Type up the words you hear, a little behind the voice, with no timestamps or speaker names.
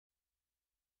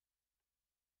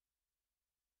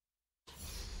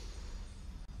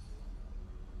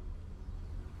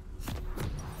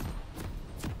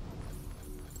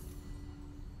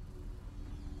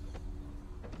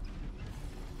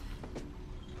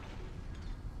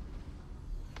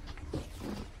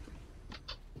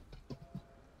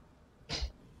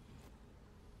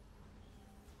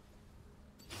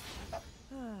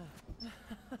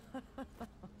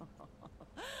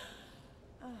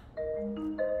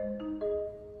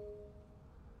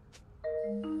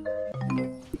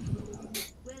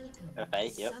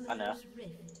Okay, yep, I know.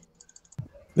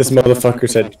 This motherfucker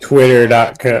said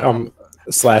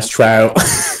twitter.com/trout.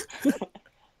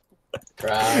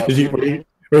 Trout. Were you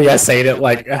guys saying it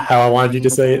like how I wanted you to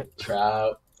say it?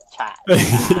 Trout.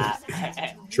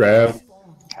 Trout.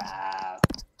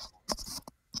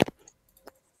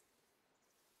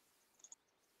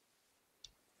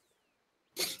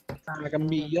 I can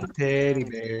be your teddy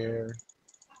bear.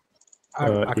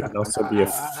 You can also be a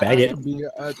faggot. I can be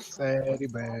a teddy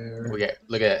bear.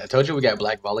 Look at. I told you we got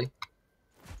black volley.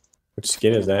 Which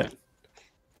skin is that?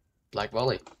 Black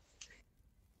volley.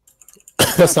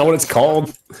 That's not what it's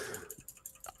called.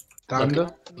 Thunder?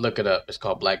 Look it up. It's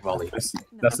called black volley.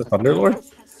 That's the Thunderlord?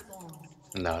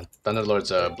 No,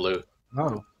 Thunderlord's blue.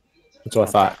 Oh. That's what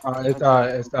I thought.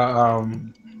 It's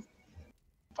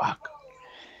fuck.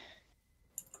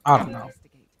 I don't know.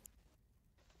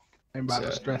 I'm about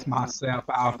to stress myself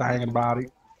out thinking about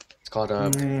it. It's called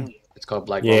It's called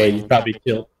black Yeah, volley. you probably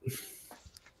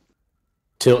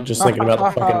tilt just thinking about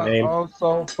the fucking name. Oh,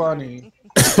 so funny.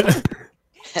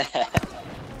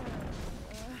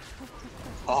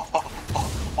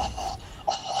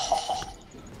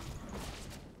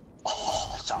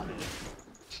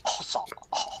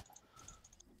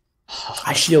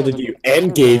 I shielded you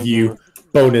and gave you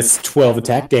bonus 12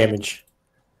 attack damage.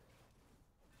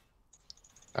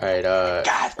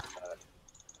 Alright,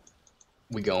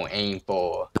 we gonna aim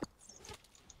for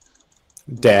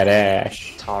Dad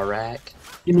Ash. Tarak.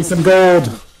 Give me some gold.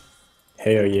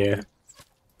 Hell yeah.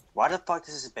 Why the fuck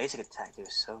does his basic attack do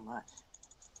so much?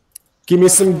 Give me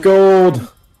some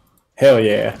gold. Hell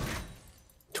yeah.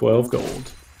 12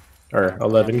 gold. Or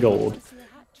 11 gold.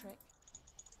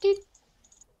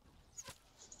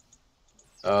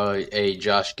 Hey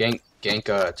Josh, gank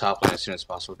top lane as soon as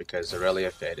possible because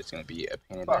Aurelia fed is gonna be a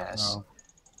pain in the ass. No.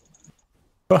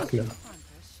 Fuck no.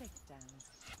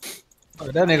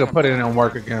 That nigga put it in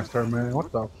work against her, man.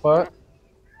 What the fuck?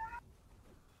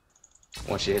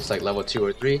 Once she hits like level 2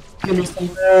 or 3. Give me some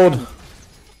gold.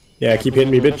 Yeah, keep hitting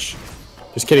me, bitch.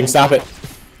 Just kidding, stop it.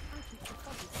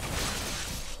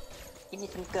 Give me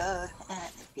some gold.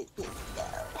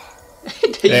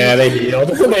 Yeah, they healed.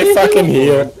 They fucking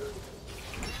healed.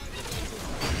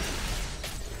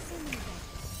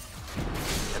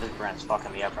 This brand's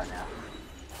fucking me up right now.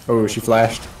 Oh, she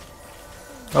flashed.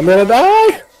 I'm gonna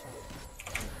die!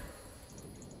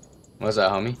 What's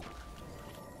that, homie?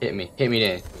 Hit me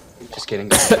then. Just kidding.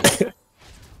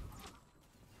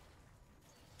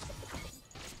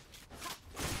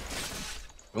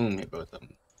 Boom, hit both of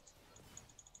them.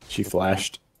 She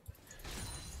flashed.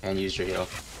 And used your heal.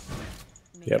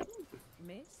 Yep.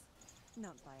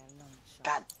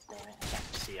 God damn it. I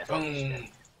can't see it. Boom.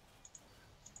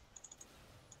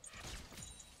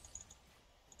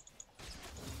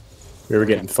 We were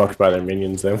getting fucked by their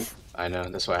minions, though. I know,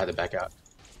 that's why I had to back out.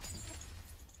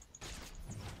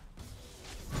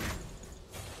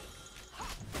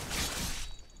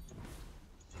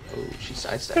 Oh, she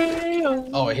sidestepped it.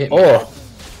 Oh, it hit me. Oh!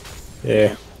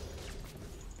 Yeah.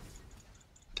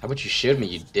 How about you shield me,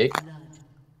 you dick?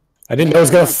 I didn't know it was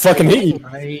gonna fucking hit you.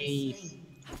 Nice.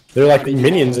 They're like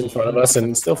minions in front of us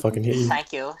and still fucking hit you.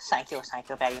 Thank you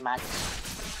very much.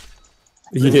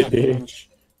 You did, bitch.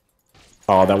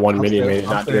 Oh, that one minion made it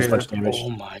not do as much damage. Oh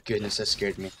my goodness, that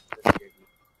scared me.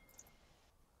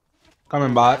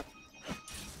 Coming bot.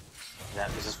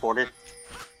 Is this boarded?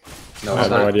 No, I it's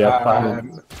have no not. idea.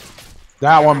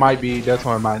 That one might be. This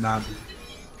one might not be.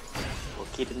 We'll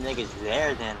keep the niggas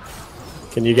there then.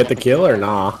 Can you get the kill or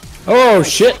nah? Oh,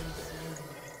 shit!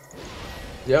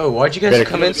 Yo, why'd you guys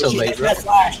come in so late, bro?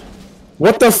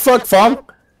 What the fuck, Fong?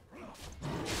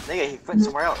 Nigga, he went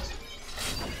somewhere else.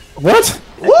 What?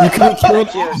 You could have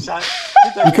killed. You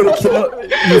could have killed.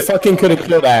 You fucking could have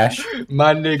killed Ash.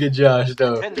 My nigga Josh,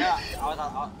 though. I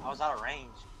was out of range.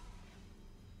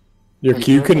 Your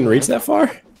Q couldn't reach that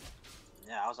far?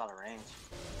 Yeah, I was out of range.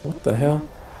 What the hell?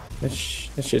 That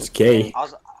shit's gay. I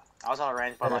was out of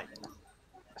range by like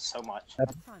so much.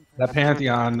 That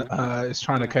Pantheon is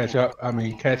trying to catch up. I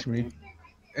mean, catch me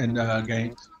in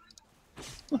games.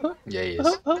 Yeah, he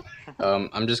is.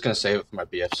 I'm just gonna save it for my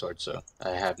BF sword, so I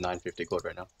have 950 gold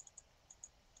right now.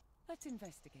 Let's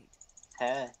investigate.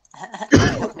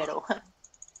 Middle. I'm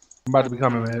about to be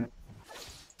coming, man.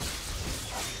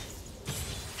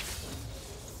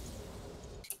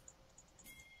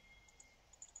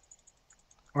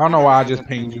 I don't know why I just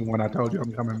pinged you when I told you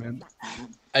I'm coming, man.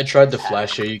 I tried to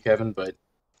flash show you, Kevin, but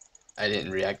I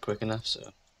didn't react quick enough,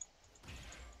 so.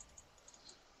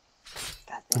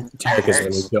 Tarek is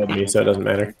when he killed me, so it doesn't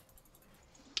matter.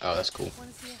 Oh, that's cool.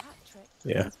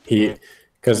 Yeah,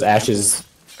 because Ash is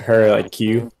her like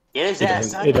Q Get his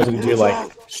ass. It doesn't do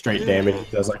like straight damage.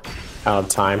 It does like out of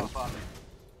time.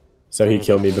 So he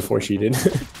killed me before she did. Who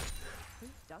doesn't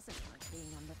like being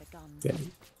under the gun? Yeah.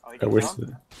 Oh, you I didn't wish kill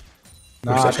him?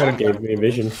 Nah, wish I I could've gave me a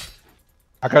vision.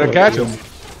 I could've catch him.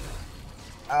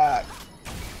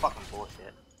 Fucking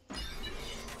bullshit.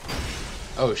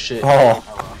 Oh shit. Oh, Oh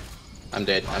well. I'm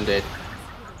dead. I'm dead.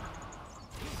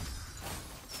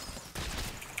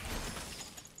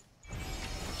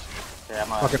 Yeah, I'm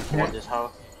gonna Fucking support this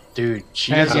hoe. Dude,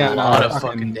 she has a Yeah, lot of fucking-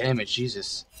 fucking damage.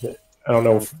 Jesus. I don't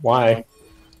know why.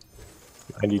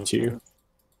 92.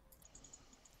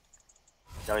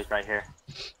 Joey's right here.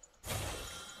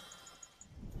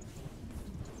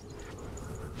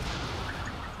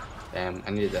 Damn,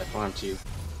 I needed that farm too.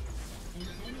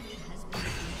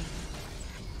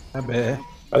 I bet.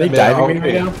 Are they Man, diving me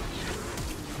okay. right now?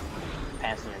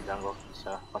 Pants in your jungle,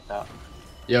 so fuck that.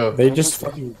 Yo, They just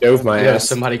fucking dove my yo, ass.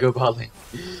 somebody go bot lane.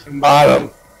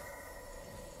 Bottom.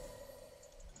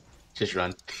 Just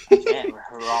run. Can't,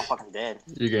 we're all fucking dead.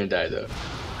 You're gonna die though.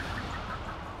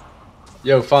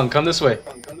 Yo, Fung, come this way.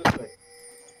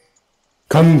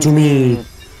 Come to me.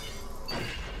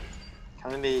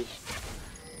 Come to me.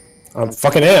 I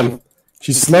fucking am.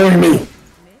 She's slowing me.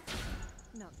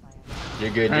 Not by You're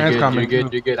good. Brand's You're coming. good. You're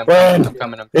good. You're good. I'm Brand.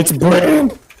 coming. I'm coming. It's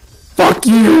Brand. Fuck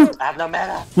you. I have no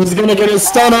mana. He's gonna get his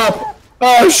stun up.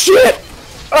 Oh shit.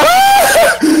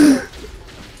 Ah!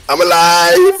 I'm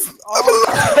alive. I'm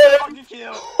alive. Fucking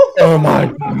kill. Oh my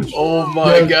gosh. Oh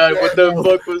my god, what the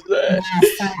fuck was that?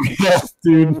 Yes,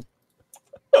 dude. Dude,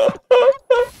 if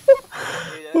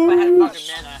I had fucking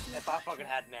mana, if I fucking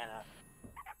had mana.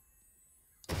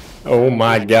 Oh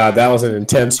my god, that was an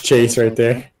intense chase right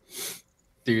there.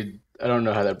 Dude, I don't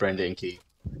know how that Brand didn't key.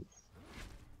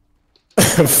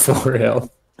 4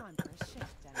 health. time for a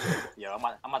shift down. Yo, I'm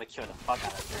about to kill the fuck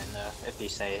out of her in the, if they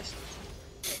say.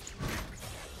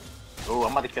 Ooh,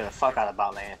 I'm about to kill the fuck out of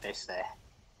bot lane if they say.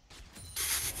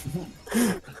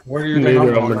 Where do you think Neither I'm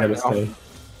of them going are right gonna now? stay.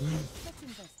 Let's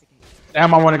investigate.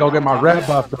 Damn, I want to go get my red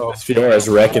buff though. Fiora's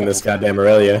wrecking this goddamn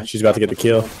Aurelia. She's about to get the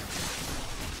kill.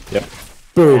 Yep.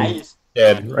 Boom. Nice.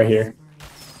 Dead right here.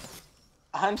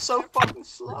 I'm so fucking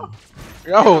slow.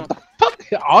 Yo, the fuck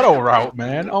auto route,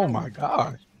 man. Oh my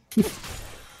gosh.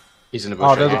 He's in the bush.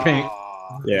 Oh, there's right a here. pink.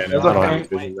 Yeah, There's no, I a don't have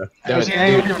pink. vision though. Dude,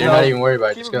 Hey, dude, they're not even worried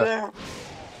about it. Keep Just him go. there.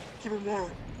 Keep him there.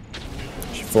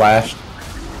 She flashed.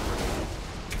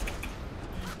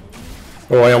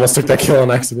 Oh, I almost took that kill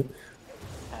on accident.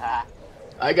 Ah,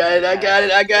 I got it. I got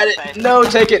it. I got it. No,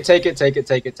 take it. Take it. Take it.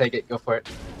 Take it. Take it. Go for it.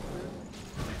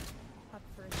 Up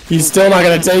for a He's still not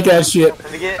gonna take that shit.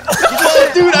 let me get.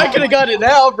 Oh, dude, I could have got it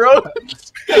now, bro.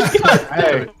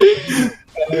 Hey,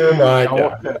 Oh my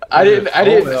god. I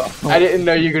didn't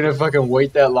know you were gonna fucking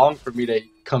wait that long for me to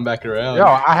come back around. yo,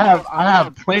 I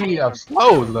have plenty of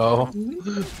slows though.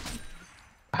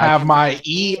 I have my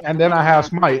E and then I have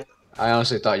smite. I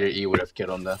honestly thought your E would have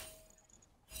killed him though.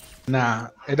 Nah,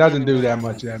 it doesn't do that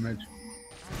much damage.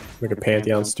 Like a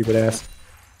Pantheon, stupid ass.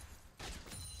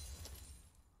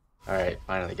 All right,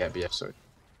 finally got BF sword.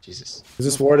 Jesus. Is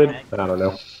this warded? I don't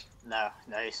know. No,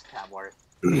 he's not worried.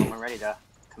 Come in ready though.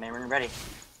 Come in ready.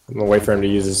 I'm gonna wait for him to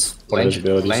use his one of his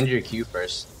abilities. Land your Q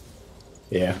first.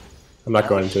 Yeah. I'm not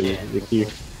going until you use the Q.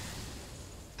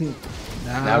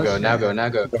 Now go. Now go. Now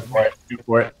go. Go for it. Go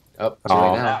for it. Oh, too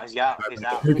Aw. late now. No, he's out. He's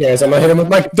out. Who cares? I'm gonna hit him with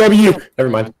my W! Never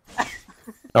mind.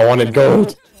 I wanted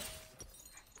gold.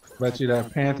 Bet you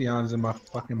that Pantheon's in my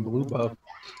fucking blue buff.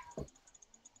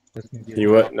 He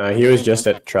what? No, he was just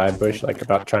at Tribe Bush, like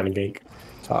about trying to gank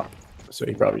top. So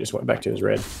he probably just went back to his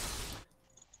red.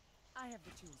 I have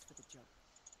the tools for the job.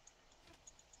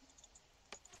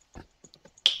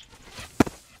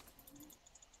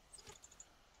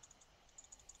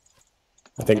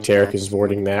 I think Tarek is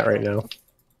warding that right now.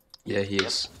 Yeah, he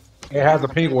is. It has a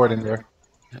pink ward in there.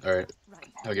 All right, Right.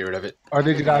 I'll get rid of it. Or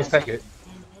did you guys take it?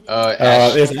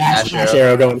 Ash. There's Ash Ash arrow.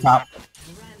 Arrow going top.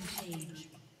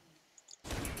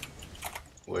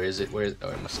 Where is it? Where is? Oh,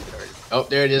 it must have already. Oh,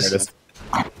 there it There is. it is.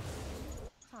 Time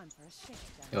for a shift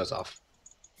It down. was off.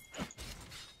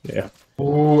 Yeah.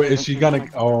 Oh, is she gonna?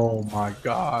 Oh my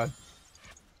god.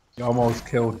 You almost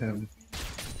killed him.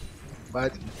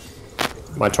 But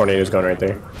My tornado's going right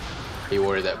there. He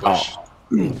warded that bush.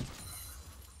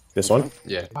 This one?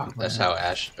 Yeah, that's how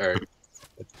Ash. Or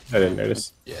I didn't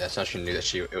notice. yeah, that's how she knew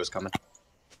that it was coming.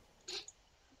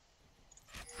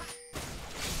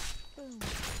 Boom.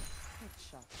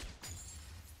 Headshot.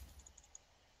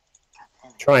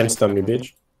 Try and stun me,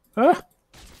 bitch. Ah!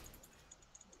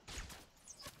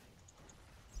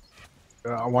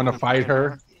 I want to fight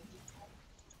her.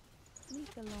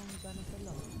 Meet the long gun of the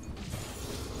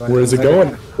law. Where's it going?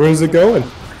 Where's it going?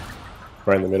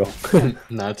 Right in the middle.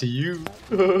 Not to you.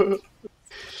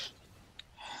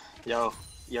 Yo,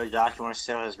 Josh, you want to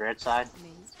steal his red side?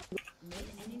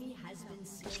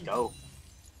 Let's go.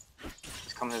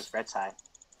 Let's come to this red side.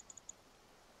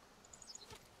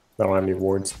 I don't have any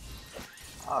wards.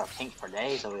 Oh, pink for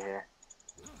days over here.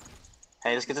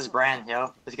 Hey, let's get this brand,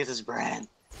 yo. Let's get this brand.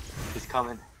 He's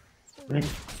coming.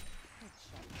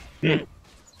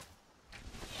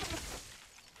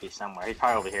 He's somewhere. He's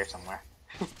probably over here somewhere.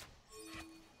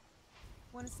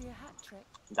 Want to see a hat trick?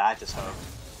 Dive this hoe.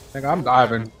 Nigga, I'm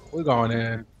diving. We're going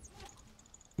in.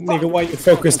 Nigga, why you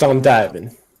focused on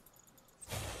diving?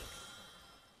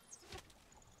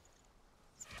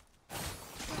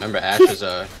 Remember, Ash was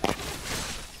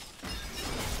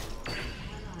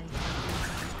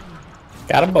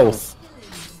Got them both.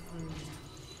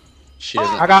 She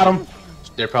doesn't. I got him.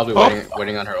 They're probably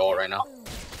waiting on her ult right now.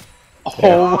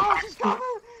 Oh, He's coming!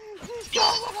 He's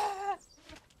coming!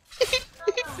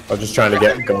 I was just trying to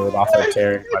get gold off of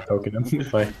Terry by poking him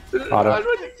with my auto.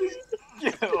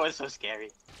 It was so scary.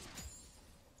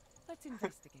 Let's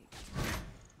investigate.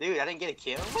 Dude, I didn't get a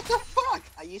kill? What the fuck?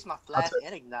 I used my flash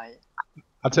and ignite.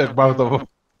 I took both of them.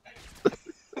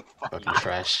 Fucking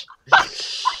trash.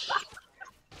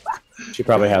 She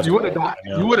probably has. You would have died.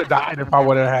 You would have died if I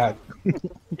would have had.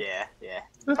 Yeah, yeah.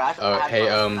 Flash hey,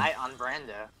 ignite on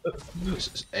Brando.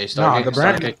 Hey, Nah, start the start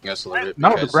brand- kicking us a little bit. No,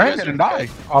 the because brand you guys didn't are- die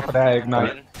off of that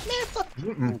ignite. Man, fuck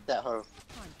that hoe. Time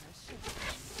for a shift.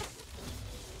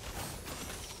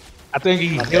 I think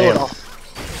he Oh, killed damn. him.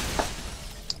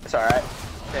 It's alright.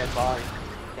 Dead body.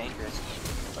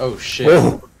 Dangerous. Oh shit!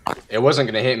 Whoa. It wasn't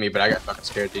gonna hit me, but I got fucking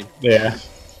scared, dude. Yeah.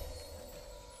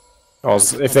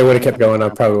 If they would have kept going, I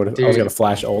probably would have. I was Dude. gonna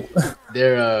flash ult.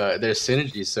 Their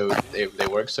synergy, so they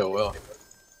work so well.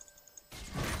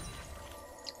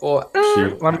 Well, She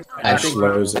Let me- I Ash think-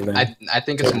 slows and then I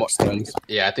think it's more. stuns.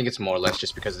 Yeah, I think it's more or less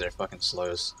just because of their fucking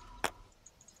slows.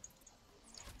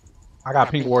 I got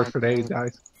pink wards for days,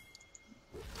 guys.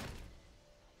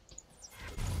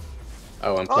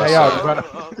 Oh, and Hey, y'all, brother.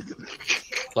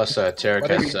 plus Tarek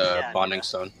has bonding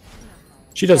stone.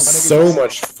 She does so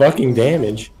much fucking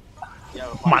damage.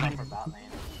 Yo, My watch out for bot lane.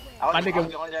 I my was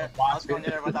nigga- going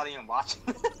there without even watching.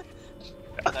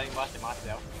 Without even watching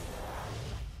myself.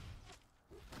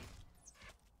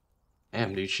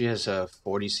 Damn, dude, she has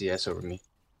 40 CS over me.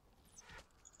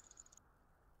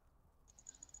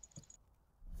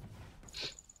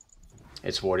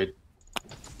 It's warded.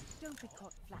 Don't be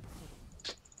caught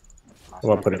flat-footed. I'm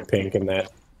gonna put a pink in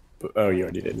that. Oh, you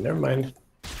already did. Never mind.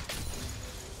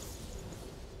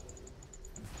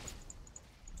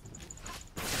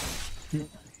 I love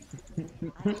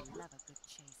a good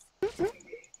chase.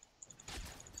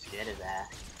 Get his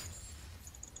ass.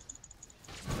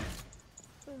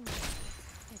 Boom.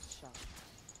 Headshot.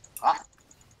 Ah,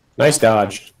 Nice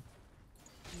dodge.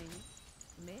 Me?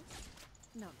 Miss?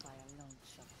 Not by a long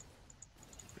shot.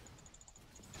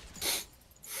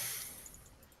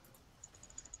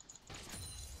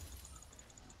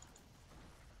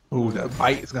 Ooh, the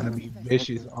bite is gonna be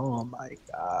vicious. Oh my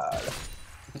god.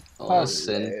 Oh, Holy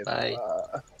senpai.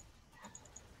 fuck.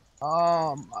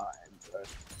 Oh my god.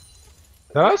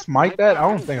 Did I smite that? I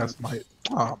don't think I smite.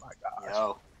 Oh my god.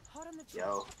 yo, Hot on the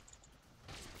trail.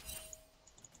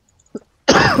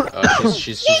 yo. Oh,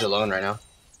 she's alone right now.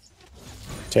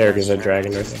 Tarek is a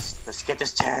dragon right now. Let's get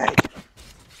this tag.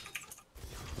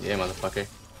 Yeah, motherfucker.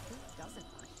 Who doesn't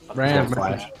like the Brand, He's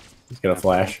gonna flash. He's gonna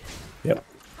flash. Yep.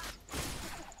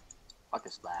 Fuck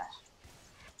this splash.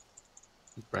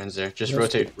 Brand's there. Just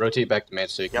Yes. rotate back to man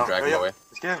so you can Yo, drag yo, him yo. away.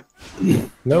 Let's get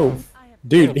him. No, I have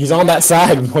dude, he's on that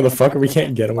side, motherfucker. We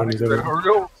can't get him when he's over.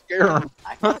 Hurry up, scare him.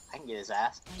 I can get his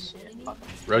ass. Shit, fuck him.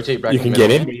 Rotate back You to can middle.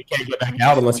 get in, but you can't get back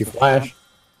out unless you flash.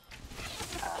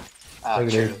 Oh, Look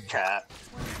at true. this. Crap.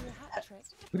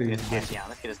 Want to see a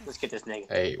hat trick? Let's get this nigga.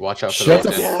 Hey, watch out for Shut the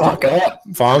the ult. fuck up,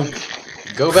 Fong.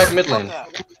 Go back mid Fuck lane.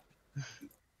 that.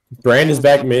 Brand is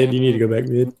back mid. You need to go back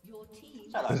mid.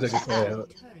 Shut This up. nigga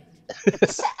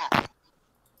said,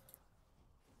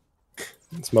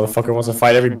 This motherfucker wants to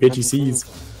fight every bitch he sees.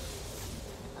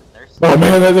 I'm thirsty. Oh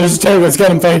man, there's Terry. Let's get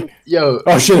him, Faye. Yo,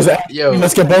 Oh shit, is that? yo.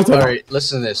 Let's get both of them. Alright,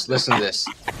 listen to this. Listen to this.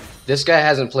 This guy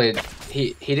hasn't played.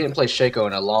 He didn't play Shaco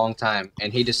in a long time,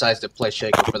 and he decides to play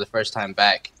Shaco for the first time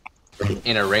back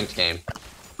in a ranked game.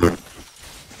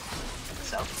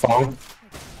 So, Fong.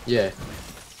 Yeah.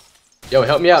 Yo,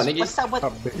 help me out, nigga. what's up with "Oh,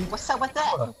 baby."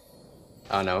 that?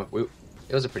 Oh no,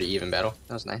 it was a pretty even battle.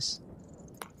 That was nice.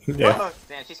 Yeah. Oh,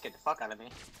 damn, she scared the fuck out of me.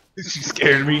 She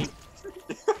scared me.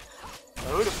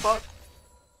 Who the fuck?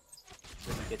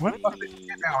 Let's What the fuck did you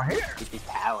get down here? Get the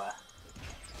power.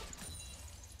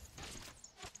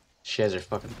 Shit. she has her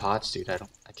fucking pots, dude. I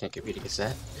can't compete against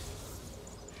that.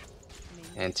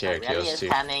 And Tara kills too.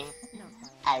 Coming.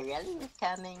 I really was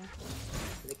coming.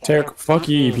 Tarek, fuck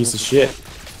you, you piece of shit.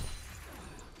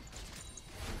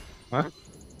 Huh?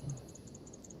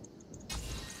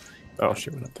 Oh,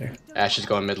 she went up there. Ash is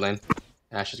going mid lane.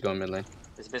 Ash is going mid lane.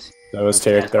 That was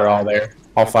Tarek. They're all there.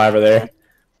 All 5 are there.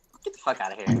 Get the fuck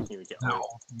out of here. Here we go. No.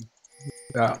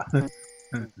 Yeah.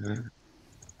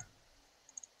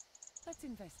 Let's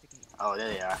investigate. Oh, there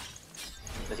they are.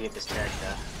 Let's get this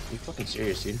character. You fucking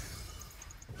serious, dude?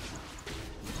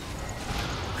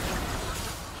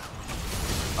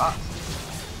 Ah.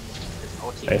 It's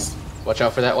OT. Nice. Watch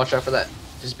out for that. Watch out for that.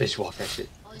 This bitch walk that shit.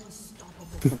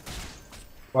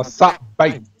 What's up,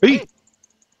 baby?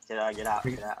 Get out, get out,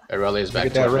 get out. Aurelia is back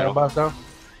Get to that the red middle. buff though.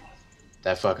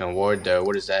 That fucking ward though.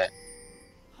 What is that?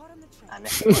 Hot on the trail. I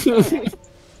missed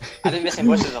I've been missing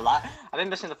bushes a lot. I've been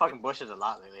missing the fucking bushes a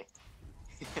lot lately.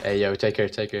 Hey yo, take her,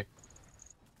 take her.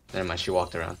 Never mind, she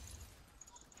walked around.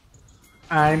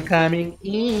 I'm coming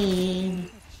in.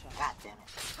 God damn it.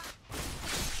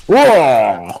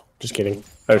 Whoa! Just kidding.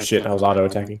 Oh shit, I was auto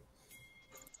attacking.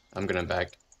 I'm gonna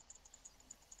back.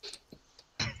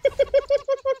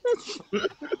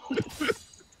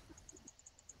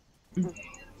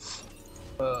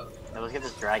 Now let's get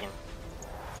this dragon.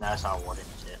 Now it's all water and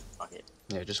shit. Fuck it.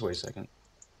 Yeah, just wait a second.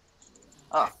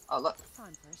 Oh, look.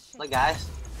 Time for a shake. Look, guys.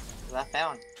 What I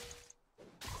found.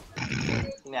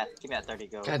 Give me that 30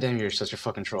 gold. God damn, you're such a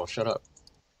fucking troll. Shut up.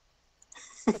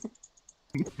 I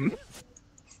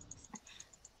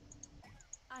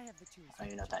have the tools. I don't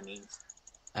even know what that means.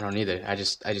 I don't either. I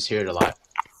just hear it a lot.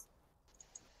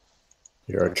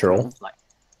 You're a troll. Like,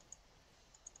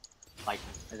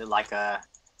 is it like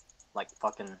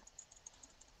fucking?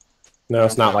 No,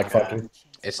 it's not like fucking.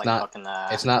 It's like not. Fucking,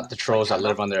 It's not the trolls that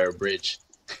live under a bridge.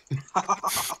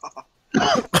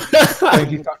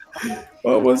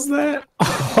 What was that?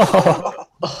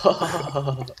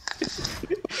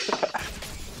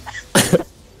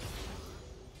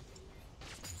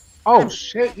 Oh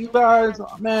shit, you guys,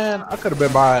 man! I could have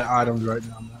been buying items right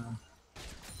now, man.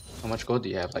 How much gold do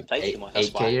you have? Like Thank you, that's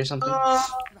 8K or something?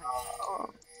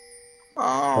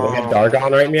 Oh, they have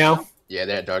Dargon right now? Yeah,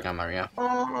 they're at Dargon Maria.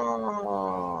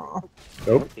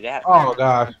 Nope. Do they have? Oh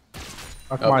gosh.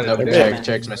 I Oh, might no, have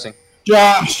Check's missing.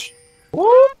 Josh!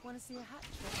 Want to see a hat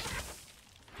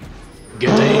trick?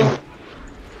 Good aim.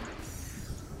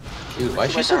 Dude, why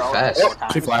is she so fast?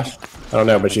 She flashed. I don't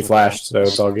know, but she flashed, so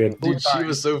it's all good. Dude, she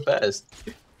was so fast.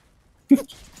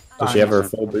 Does she have her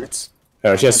full boots?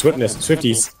 Oh, she has swiftness,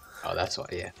 swifties. Oh, that's why,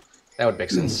 yeah. That would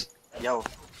make sense. Yo,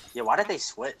 why did they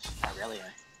switch? Aurelia.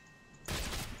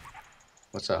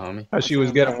 What's up, homie? She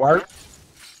was getting work.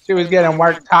 She was getting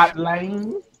work top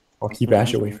lane. I'll keep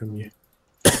Ash away from you.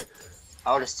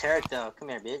 Oh, this Tarek though. Come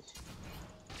here, bitch.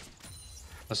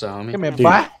 What's up, homie? Come here, Dude.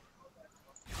 boy.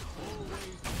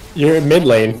 You're in mid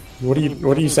lane. What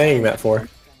are you saying that for?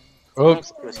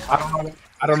 Oops. He was I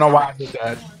don't know why I did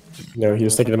that. No, he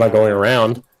was thinking about going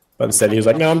around, but instead he was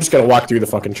like, no, I'm just gonna walk through the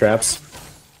fucking traps.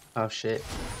 Oh, shit.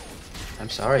 I'm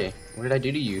sorry. What did I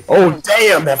do to you? Oh,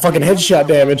 damn, that fucking headshot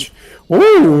damage.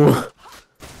 Woo!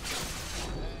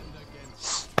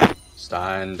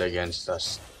 Stand against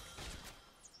us.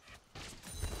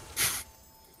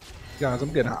 Guys,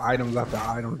 I'm getting items after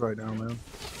items right now, man.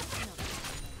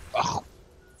 Ugh.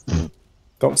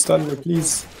 Don't stun me,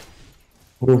 please.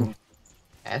 Ooh.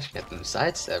 Ash got them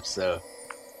sidesteps, though.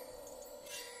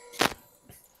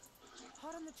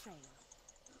 Hot on the trail.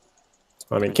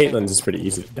 I mean, Caitlyn's is pretty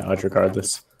easy to dodge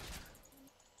regardless.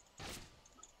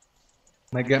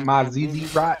 Can I get my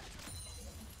ZZ right?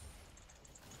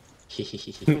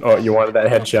 Oh, you wanted that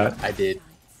headshot. I did.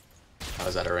 I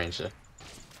was out of range, though.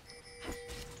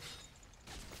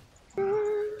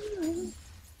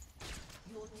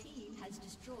 Your team has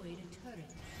destroyed a turret.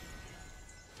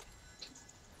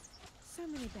 So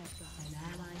many bad guys. An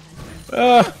ally has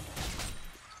been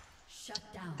shut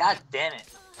down. God damn it.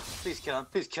 Please kill him.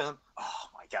 Please kill him. Oh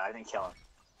my god, I didn't kill him.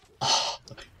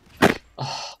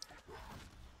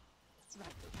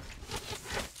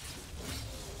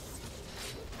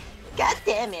 God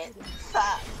damn it.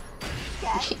 Fuck.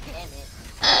 God damn it.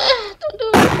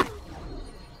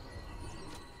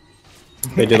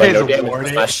 They did like no It's a damage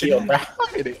with my shield, bruh.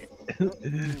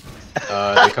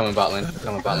 They're coming bot lane. They're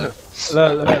coming bot lane.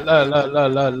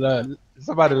 Look.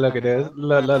 Somebody look at this.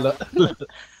 Look.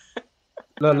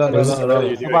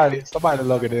 Somebody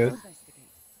look at this. Investigate.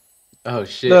 Oh,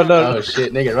 shit. No, no. Oh,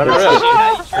 shit. Nigga, run around.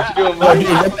 What you doing, buddy?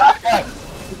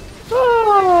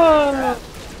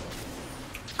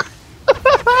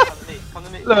 Come to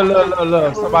me.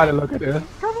 Look. Somebody look at this.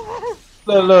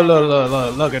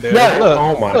 Look at this. Yeah. Look,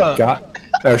 Oh my look. god.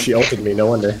 Oh, she ulted me. No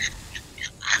wonder.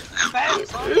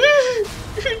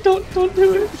 Don't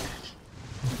do it.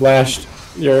 Flashed.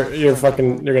 You're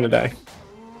fucking. You're gonna die.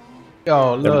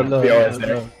 Yo, look, look, Yours look,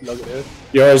 there. look at this.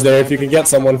 Yours there if you can get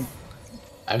someone.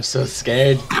 I'm so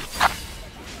scared.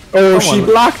 Oh, she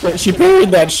blocked it. She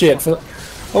parried that shit.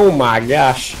 Oh my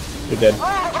gosh. You're dead.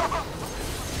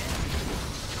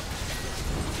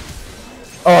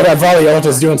 Oh, that volley ult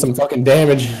is doing some fucking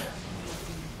damage.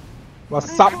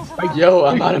 What's up? Yo,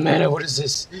 I'm out of mana. What is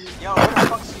this? Yo, what the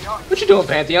fuck's she on? What you doing,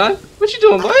 Pantheon? What you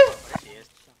doing, boy? There she is.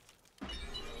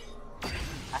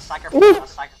 I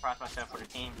sacrificed myself for the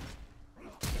team.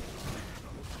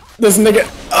 This nigga.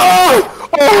 Oh!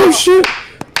 Oh shit!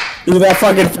 Dude, that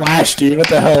fucking flash, dude. What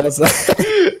the hell was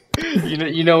that?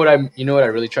 You know what I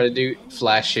really tried to do?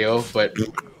 Flash heal, but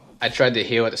I tried to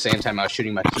heal at the same time I was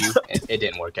shooting my Q, and it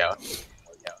didn't work out.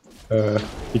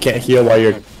 You can't heal while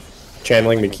you're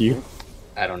channeling the Q.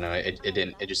 I don't know. It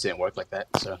didn't. It just didn't work like that.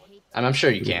 So I'm sure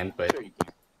you can, but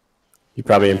You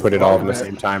probably input it all at the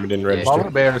same time and didn't Polar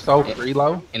register. bear is so free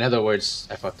low. in other words,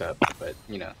 I fucked up. But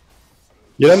you know,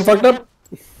 You done fucked up?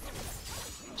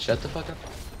 shut the fuck up.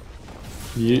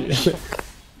 You...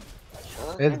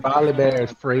 This Polar bear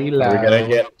is free low. We're gonna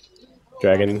get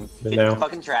dragon now.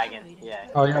 Fucking dragon. Yeah.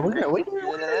 Oh yeah, we can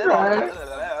drag.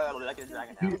 Like a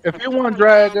dragon now. If you want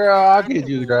drag, girl, I'll get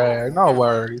you drag. No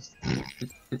worries.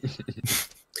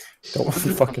 Don't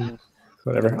fucking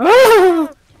whatever.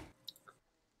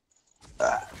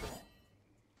 Ah!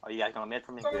 Oh, you guys gonna mid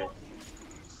for me? Good.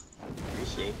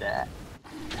 Appreciate that.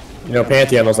 You know,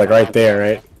 Pantheon was like right there,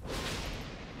 right?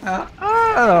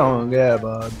 I don't yeah,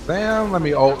 but damn, let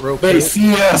me ult real quick. They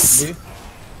see us.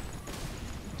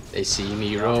 They see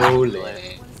me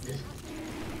rolling.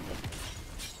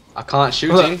 I can't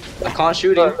shoot him. I can't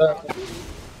shoot him. Look.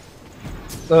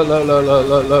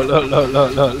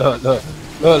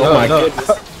 Oh my goodness.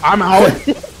 I'm out.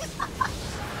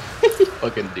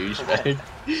 Fucking douchebag.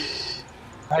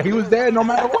 He was dead no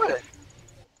matter what.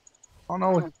 Oh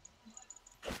no.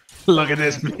 Look at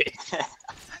this man.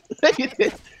 Look at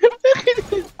this.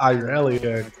 I really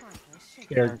good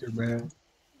character, man.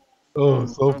 Oh,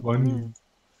 so funny.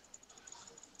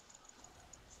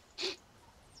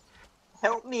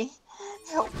 Help me.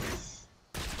 Help me.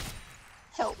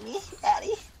 Help me.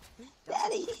 Daddy.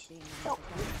 Daddy. Help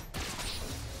me.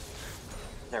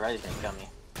 They're ready to kill me.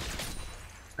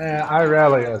 Man,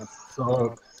 Irelia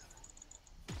sucks.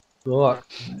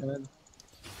 Sucks, man.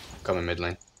 Coming mid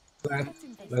lane.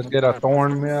 Let's get a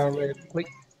thorn mill real quick.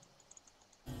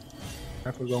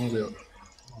 That's what's gonna do.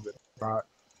 Right.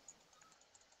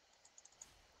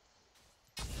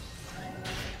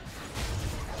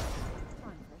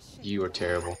 You are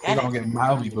terrible. We're gonna get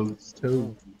mouthy boots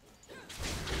too.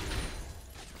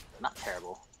 Not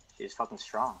terrible. She's fucking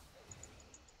strong.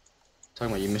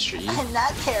 Talking about you, Mr. E. I'm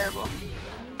not terrible.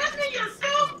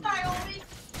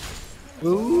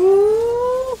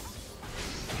 Ooh.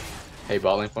 Hey,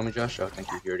 bot lane for me, Josh. Oh,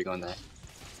 thank you. You already gone that.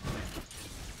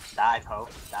 Die, Poe.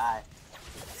 Die.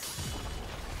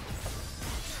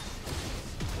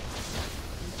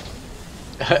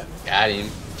 Got him.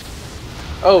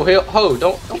 Oh, hell, ho!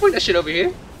 Don't bring that shit over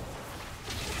here.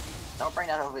 Don't bring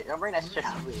that over here. Don't bring that shit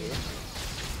over here.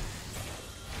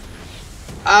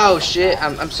 Oh shit!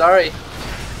 I'm sorry.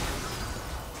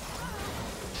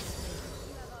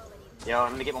 Yo,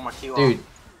 let me get one more Q Dude, on.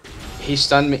 he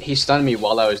stunned me. He stunned me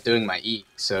while I was doing my E,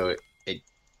 so it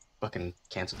fucking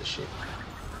canceled the shit.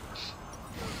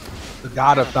 The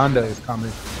god of thunder is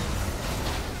coming.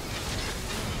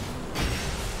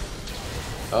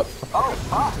 Up. Oh,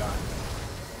 fuck.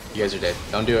 You guys are dead.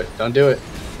 Don't do it. Don't do it.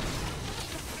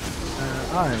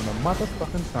 I am a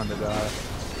motherfucking thunder god.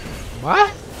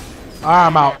 What?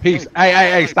 I'm out. Peace.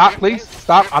 Hey, stop, please.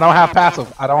 Stop. I don't have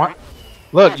passive. I don't.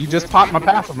 Look, you just popped my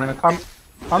passive, man. Calm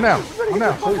down. Calm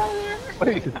down,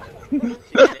 please.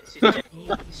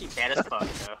 She bad as fuck,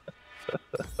 though.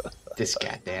 This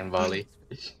goddamn volley.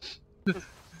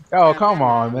 Yo, come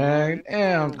on, man.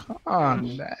 Damn,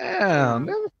 calm down.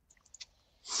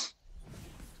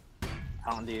 I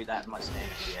don't do that much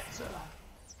damage yet, so.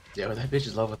 Yo, that bitch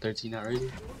is level 13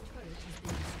 already.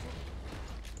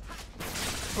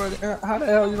 But, how the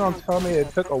hell you gonna tell me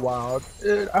it took a while?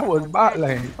 Dude, I was bot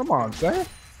lane. Come on, son.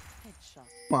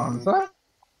 Come on, son.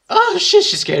 Oh shit!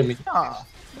 She scared me. Ah.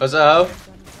 What's up?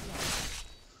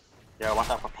 Yo, watch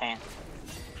out for Pan.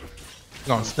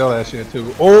 Gonna steal that shit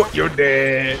too. Oh, you're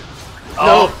dead.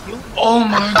 No! Oh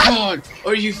my god!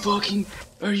 Are you fucking?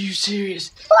 Are you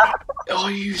serious?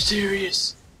 Are you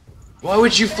serious? Why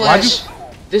would you flash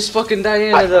this fucking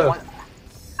Diana though?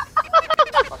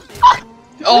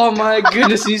 Oh my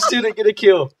goodness, he still didn't get a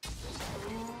kill.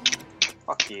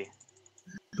 Fuck you.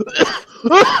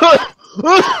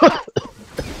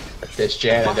 This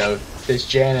Janado. This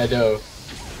Janado.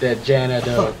 That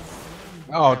Janado.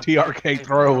 Oh, TRK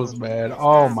throws, man.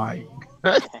 Oh my.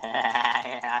 Yeah.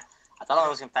 I thought I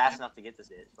was fast enough to get this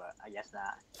bitch, but I guess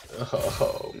not.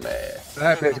 Oh man.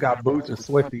 That bitch got boots and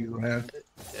swifties, man.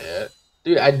 Yeah.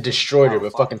 Dude, I destroyed her,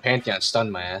 but fucking Pantheon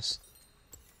stunned my ass.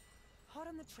 Hot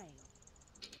on the trail.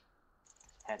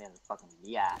 Head in the fucking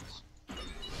biatch.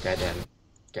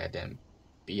 Goddamn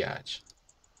biatch.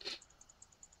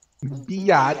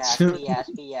 Biatch.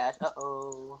 Biatch.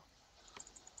 Uh-oh.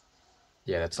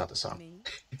 Yeah, that's not the song. Me?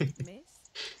 Miss?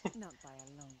 Not by a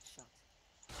long shot.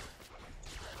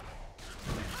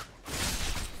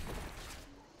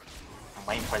 I'm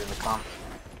waiting for them to come.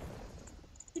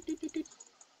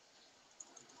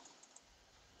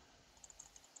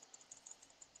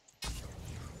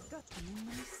 Got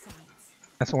no sights.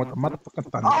 That's what the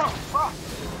motherfucking thunder. Oh, fuck!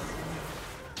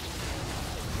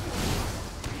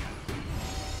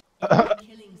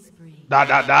 Killing spree.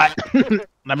 Dot.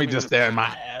 Let me just stare in my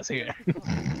ass here.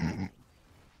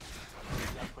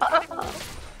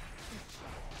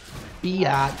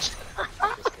 Biatch.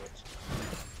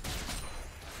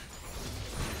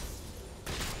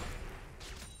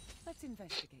 Let's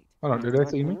investigate. Hold on, do they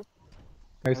see me? Can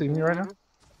they see me right now?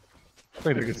 I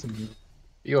think they can see me.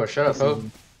 Yo, shut up, ho.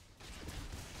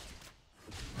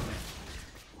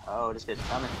 Oh, this bitch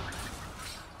coming.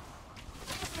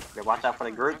 Yeah, watch out for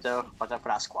the group, though. Watch out for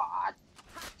that squad.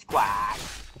 Squad.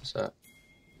 What's up?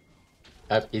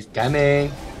 Up, he's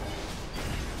coming.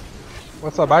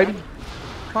 What's up, baby?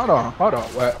 Hold on.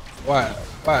 What?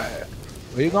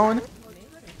 Where you going?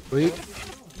 Where you?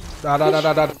 Da.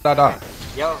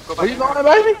 Yo, go back. Where you going,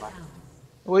 baby?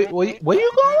 Where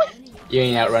you going? You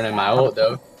ain't outrunning my ult,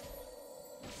 though.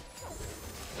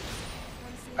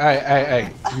 Hey,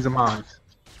 these are mine.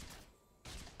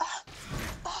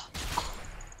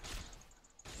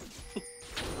 Who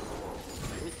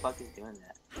the fuck is doing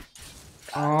that?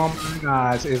 Oh my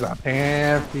gosh, it's a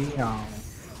Pantheon.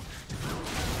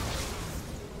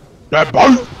 That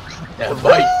bite! That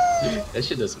bite. That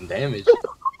shit does some damage.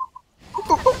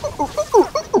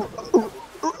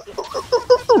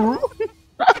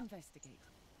 Investigate.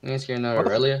 You ain't scared no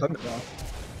Aurelia?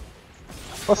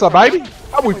 What's up, baby?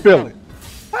 How we feeling?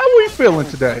 How we feeling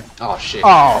today? Oh shit.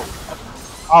 Oh,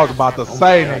 I was about to Oh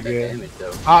say, my God, that nigga. damage,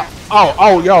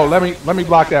 though. Yo, let me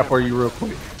block that for you real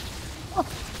quick.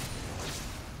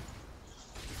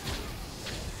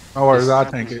 No worries, I'll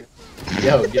take it.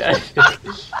 Yo, yeah.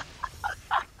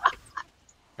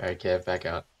 Alright, Kev, back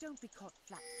out. Don't be caught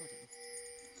flat-footed.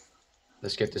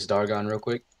 Let's get this Dargon real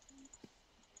quick.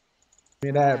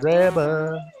 Give me that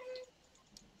rubber.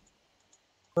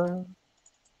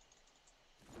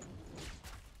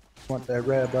 Want that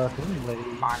rubber anyway.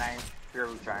 My name,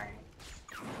 Fury Train.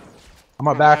 I'm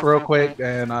gonna back real quick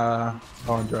and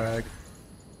go and drag.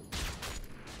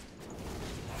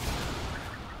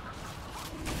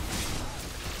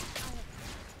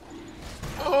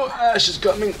 Oh, Ash is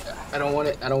coming. I don't want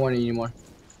it. I don't want it anymore.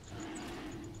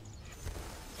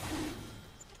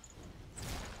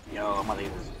 Yo, I'm gonna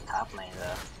leave this top lane,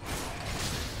 though.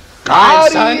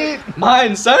 Mine, son.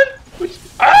 Mine, son.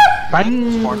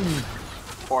 Bang!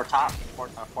 Four top, four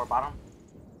bottom.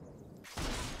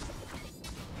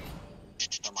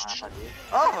 Don't mind if I do.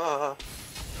 Oh!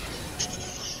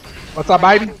 What's up,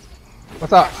 baby?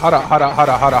 What's up? Hold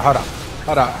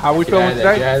up. How we feeling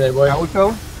today? Yeah, there, boy. How we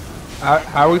feeling?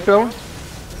 How we feeling?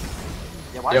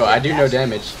 Yeah, why Yo, is I it do no dash?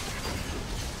 damage.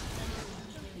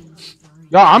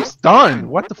 Yo, I'm stunned.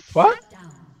 What the fuck?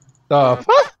 The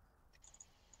fuck?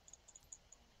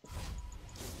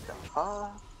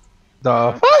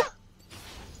 The fuck?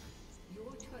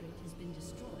 Your turret has been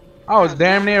destroyed. I was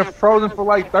damn near frozen for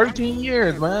like 13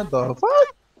 years, man. The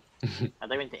fuck? I think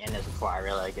we need to end this before I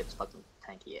really get fucking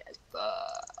tanky as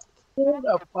fuck. Who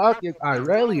the fuck is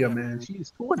Irelia, man?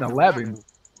 She's 2-11.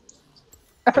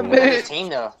 Look at this team,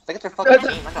 though. Look at their fucking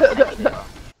team. Look how tanky they are.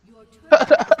 Your turret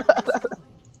has been destroyed.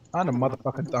 I'm the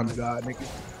motherfucking thunder god, nigga.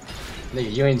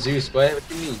 Nigga, you ain't Zeus, boy. What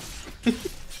you mean?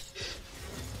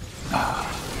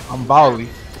 I'm Volley.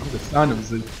 I'm the son of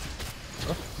Zeus.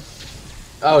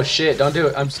 Oh shit! Don't do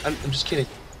it. I'm just kidding.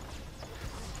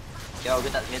 Yo,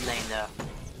 get that mid lane, though.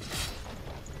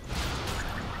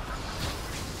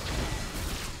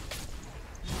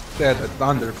 Said the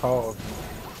thunder called.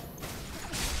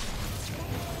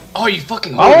 Oh, you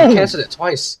fucking Oh! you canceled it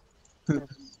twice.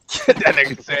 That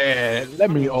nigga said, let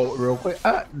me ult real quick.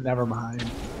 Never mind.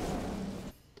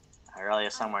 I really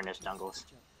is somewhere in this jungles.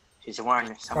 She's somewhere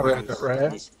in Probably at the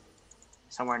red.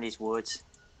 somewhere in these woods.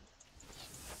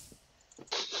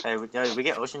 Hey, we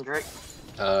get Ocean Drake?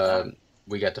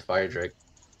 We got the Fire Drake.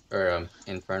 Or,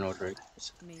 Infernal Drake.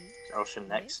 Me. Ocean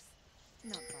next.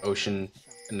 Miss, not by Ocean,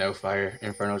 a no fire.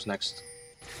 Inferno's next.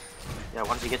 Yeah, why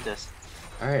don't you get this?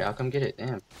 Alright, I'll come get it.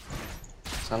 Damn.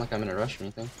 It's not like I'm in a rush or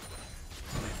anything.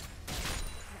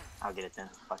 I'll get it then.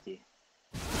 Fuck you.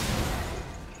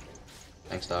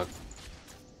 Thanks, dog.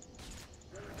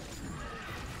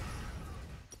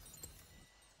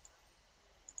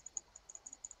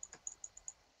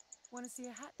 Want to see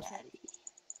a hat trick?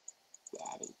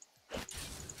 Daddy.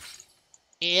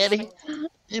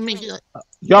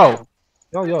 Yo,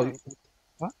 yo.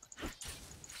 What?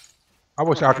 I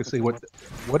wish I could see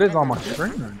what is on my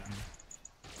screen right now.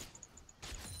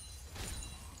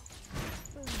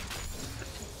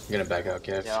 I'm gonna back out,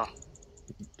 Kev.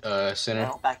 Yo, Center,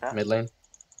 no, back up. mid lane.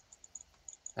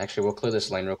 Actually, we'll clear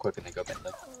this lane real quick and then go mid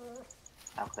lane.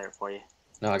 I'll clear it for you.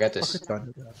 No, I got this. Let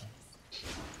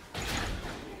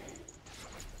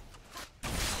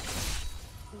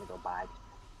me go by.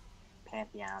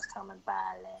 Pantheon's coming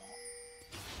by.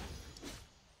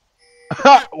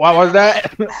 What was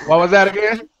that? What was that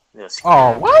again? This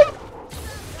Oh, what?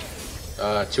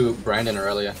 Two Brandon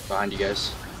Aurelia behind you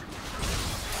guys.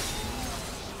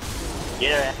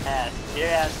 Get her ass. Get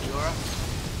her ass, Fiora.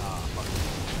 Oh, fuck.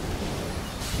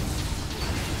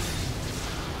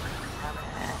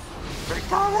 We're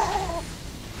coming!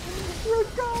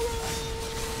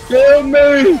 Kill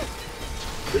me!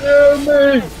 Kill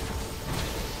me!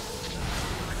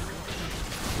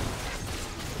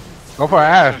 Go for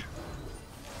Ash.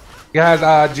 He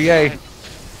has GA.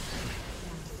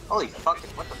 Holy fucking,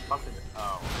 what the fuck is it?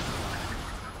 Oh.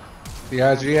 He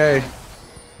has GA.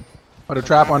 Put a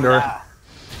trap under her. Ah.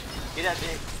 Get that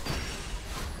bitch.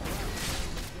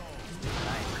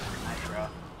 Nice,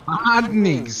 bro.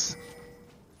 Nice.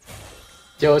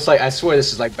 Yo, it's like, I swear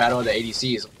this is like Battle of the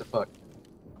ADCs. What the fuck?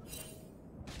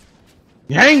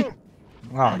 Yang!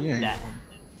 Wow, you ain't. That.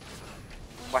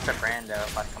 Watch the brand though,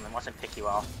 if I come in. Watch him pick you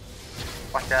off.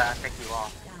 Watch that, pick you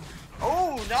off.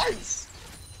 Oh, nice!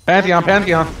 Pantheon.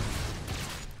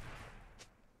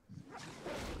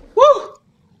 Woo!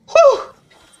 Woo!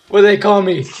 What do they call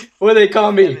me? What do they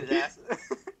call me? His ass.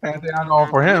 Pantheon going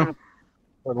for him.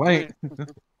 For lane.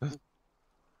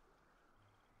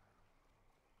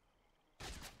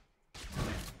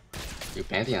 Dude,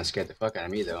 Pantheon scared the fuck out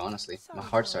of me though, honestly. My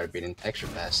heart started beating extra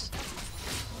fast.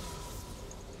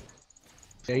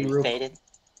 Faded.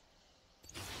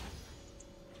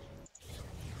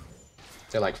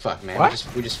 They're like, fuck man, What?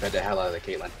 we just fed the hell out of the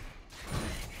Caitlyn.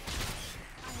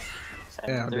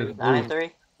 Yeah, 7-3. this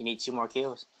 9-3. You need 2 more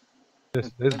kills.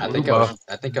 This I blue think buff.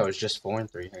 I think I was just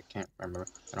 4-3. I can't remember.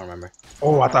 I don't remember.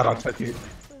 Oh, I thought I'd take it.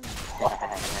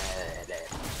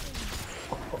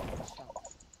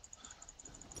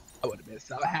 I would have been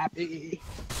so happy.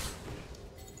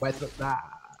 What's up now?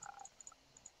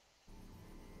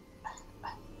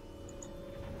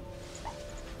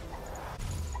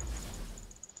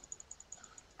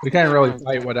 We can't really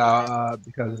fight without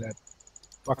because of that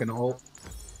fucking ult.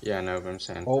 Yeah, I know what I'm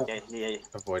saying. Ult. Yeah,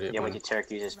 Avoid it. when when- your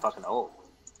Turk uses fucking ult.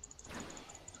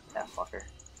 That fucker.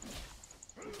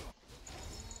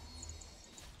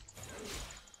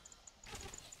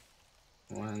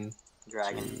 One.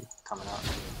 Dragon Two. coming up.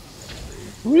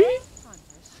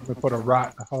 I'm gonna put a rot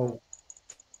in the hole.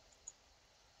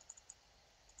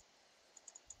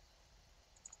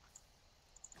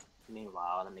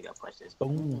 Meanwhile, let me go push this.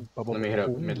 Boom. Let me hit up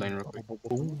mid lane real quick.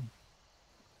 Boom.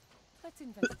 Let's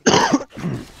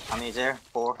investigate. How many is there?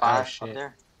 4 or 5 up shit.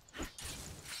 there?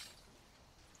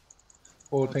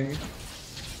 Full team.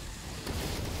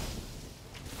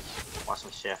 Watch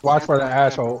some shift. Watch for the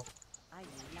asshole. I love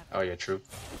Oh yeah, true.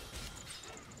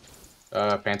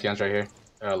 Pantheon's right here.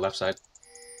 Left side.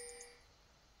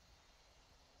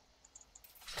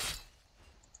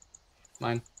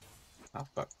 Mine. Oh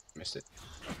fuck, missed it.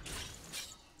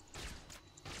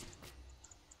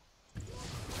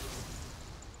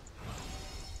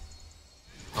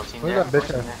 Whole team Where's there. that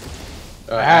bitch Whole team at?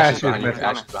 there. Ash is is behind you. missing.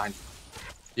 Ash is behind you.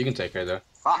 You can take her though.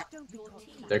 Fuck! Don't be cocky.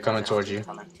 They're coming towards you.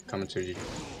 Coming. Coming to you.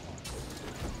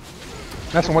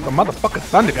 Messing with the motherfucking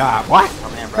thunder god, boy.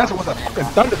 Coming in, bro. Messing with the Coming in, fucking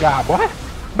bro. thunder god, boy.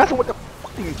 Messing with the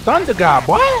fucking thunder god,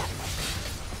 boy.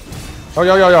 Oh,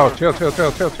 yo. Chill. Yo,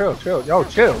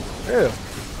 chill.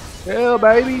 Chill,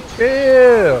 baby.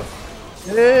 Chill.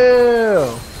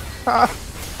 Ha.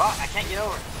 Fuck, I can't get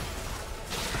over.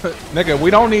 Nigga,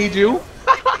 we don't need you.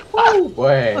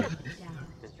 Way.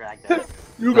 Just drag that.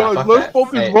 You Nah, guys, fuck let's that.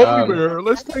 focus Hey, Robbie Bear.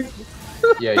 Let's take.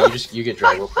 Yeah, you get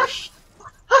dragged. We'll push.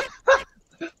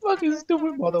 Fucking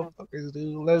stupid motherfuckers,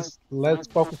 dude. Let's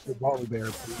focus the Robbie Bear,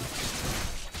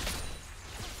 please.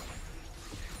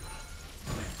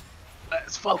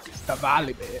 Let's focus the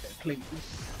volley, man, please.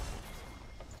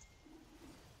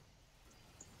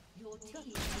 Your team has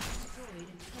destroyed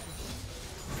a turret.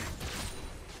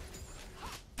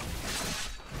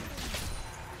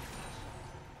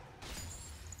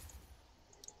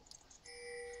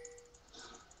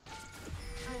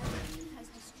 Your team has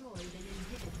destroyed an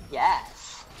inhibitor.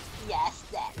 Yes. Yes,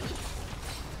 daddy.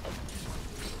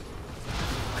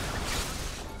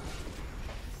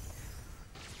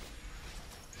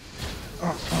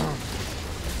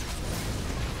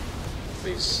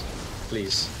 Please.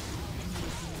 Please.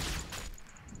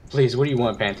 Please, what do you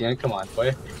want, Pantheon? Come on,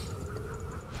 boy.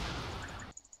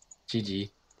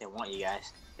 GG. They want you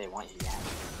guys. They want you guys.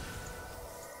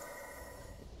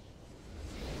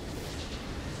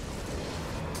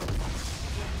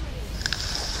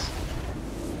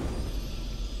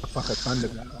 Fucking thunder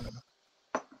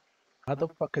god.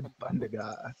 Motherfucking thunder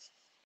god.